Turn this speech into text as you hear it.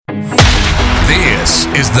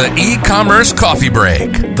is the E-commerce Coffee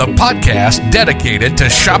Break, the podcast dedicated to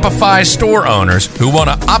Shopify store owners who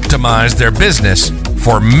want to optimize their business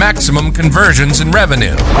for maximum conversions and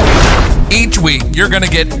revenue. Each week, you're going to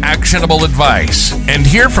get actionable advice and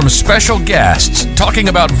hear from special guests talking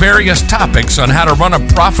about various topics on how to run a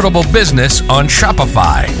profitable business on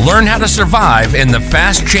Shopify. Learn how to survive in the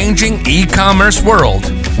fast-changing e-commerce world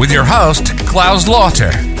with your host, Claus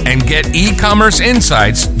Lauter, and get e-commerce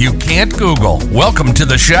insights you can't Google. Welcome to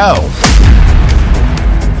the show.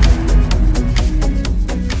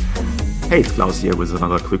 Hey, it's Claus here with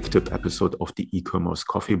another quick tip episode of the E-commerce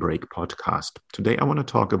Coffee Break podcast. Today, I want to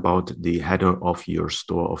talk about the header of your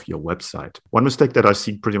store, of your website. One mistake that I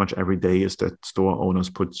see pretty much every day is that store owners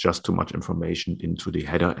put just too much information into the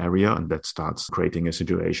header area, and that starts creating a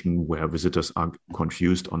situation where visitors are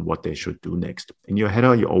confused on what they should do next. In your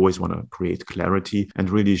header, you always want to create clarity and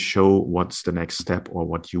really show what's the next step or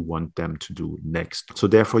what you want them to do next. So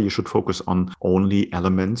therefore, you should focus on only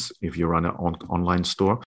elements if you run an online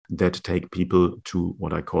store that take people to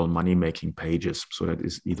what I call money-making pages. So that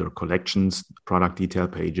is either collections, product detail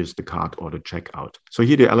pages, the cart, or the checkout. So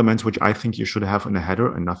here are the elements which I think you should have in a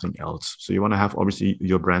header and nothing else. So you want to have obviously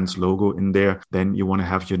your brand's logo in there. Then you want to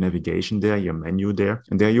have your navigation there, your menu there.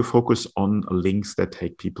 And there you focus on links that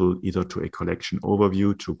take people either to a collection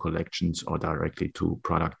overview, to collections, or directly to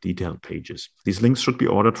product detail pages. These links should be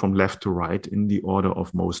ordered from left to right in the order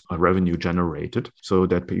of most revenue generated, so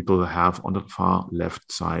that people have on the far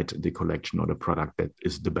left side the collection or the product that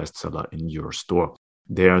is the best seller in your store.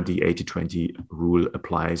 There, the 80-20 rule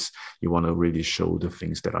applies. You want to really show the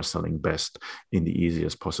things that are selling best in the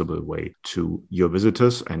easiest possible way to your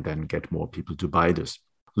visitors and then get more people to buy this.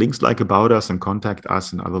 Links like About Us and Contact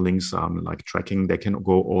Us and other links like tracking, they can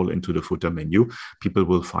go all into the footer menu. People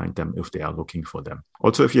will find them if they are looking for them.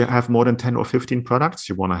 Also, if you have more than 10 or 15 products,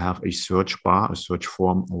 you want to have a search bar, a search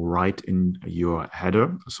form right in your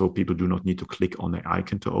header. So people do not need to click on the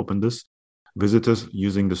icon to open this. Visitors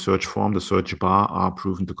using the search form, the search bar, are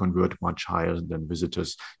proven to convert much higher than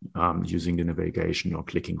visitors using the navigation or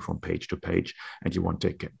clicking from page to page, and you want to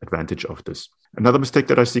take advantage of this. Another mistake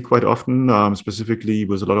that I see quite often, specifically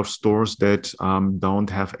with a lot of stores that don't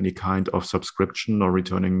have any kind of subscription or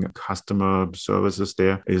returning customer services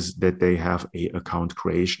there, is that they have a account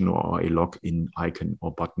creation or a login icon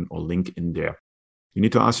or button or link in there. You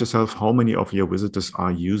need to ask yourself how many of your visitors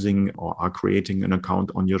are using or are creating an account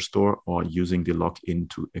on your store or using the login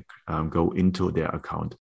to go into their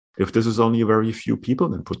account. If this is only a very few people,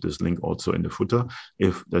 then put this link also in the footer.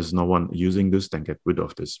 If there's no one using this, then get rid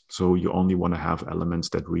of this. So you only want to have elements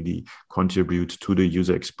that really contribute to the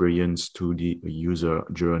user experience, to the user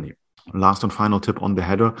journey. Last and final tip on the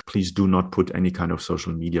header, please do not put any kind of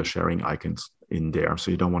social media sharing icons in there. So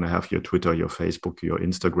you don't want to have your Twitter, your Facebook, your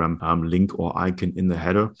Instagram link or icon in the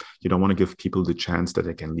header. You don't want to give people the chance that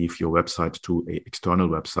they can leave your website to an external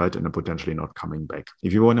website and then potentially not coming back.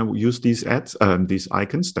 If you want to use these these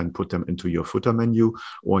icons, then put them into your footer menu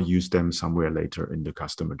or use them somewhere later in the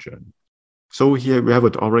customer journey. So here we have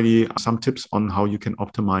it already, some tips on how you can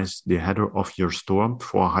optimize the header of your store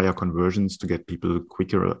for higher conversions to get people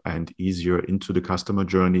quicker and easier into the customer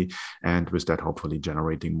journey, and with that, hopefully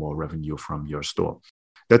generating more revenue from your store.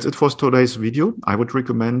 That's it for today's video. I would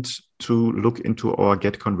recommend to look into our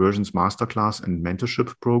Get Conversions Masterclass and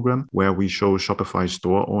Mentorship program, where we show Shopify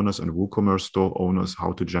store owners and WooCommerce store owners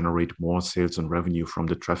how to generate more sales and revenue from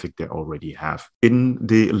the traffic they already have. In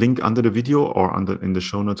the link under the video or in the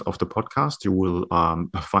show notes of the podcast, you will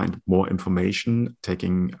find more information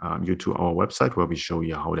taking you to our website where we show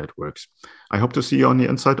you how that works. I hope to see you on the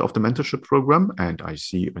inside of the mentorship program, and I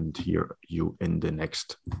see and hear you in the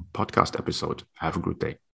next podcast episode. Have a good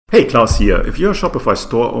day. Hey, Claus here. If you're a Shopify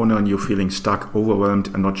store owner and you're feeling stuck, overwhelmed,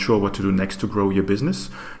 and not sure what to do next to grow your business,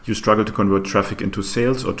 you struggle to convert traffic into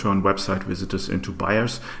sales or turn website visitors into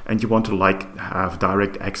buyers, and you want to have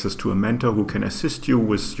direct access to a mentor who can assist you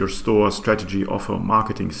with your store strategy, offer,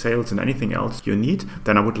 marketing, sales, and anything else you need,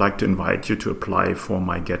 then I would like to invite you to apply for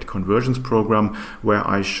my Get Conversions program, where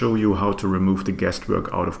I show you how to remove the guesswork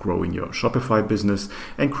out of growing your Shopify business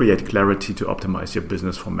and create clarity to optimize your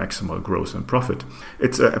business for maximal growth and profit.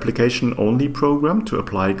 It's a application-only program. To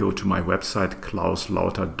apply, go to my website,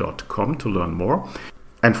 klauslauter.com, to learn more.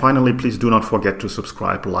 And finally, please do not forget to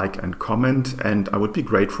subscribe, like, and comment. And I would be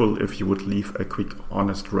grateful if you would leave a quick,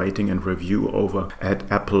 honest rating and review over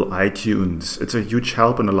at Apple iTunes. It's a huge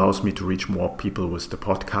help and allows me to reach more people with the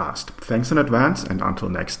podcast. Thanks in advance, and until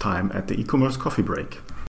next time at the E-commerce Coffee Break.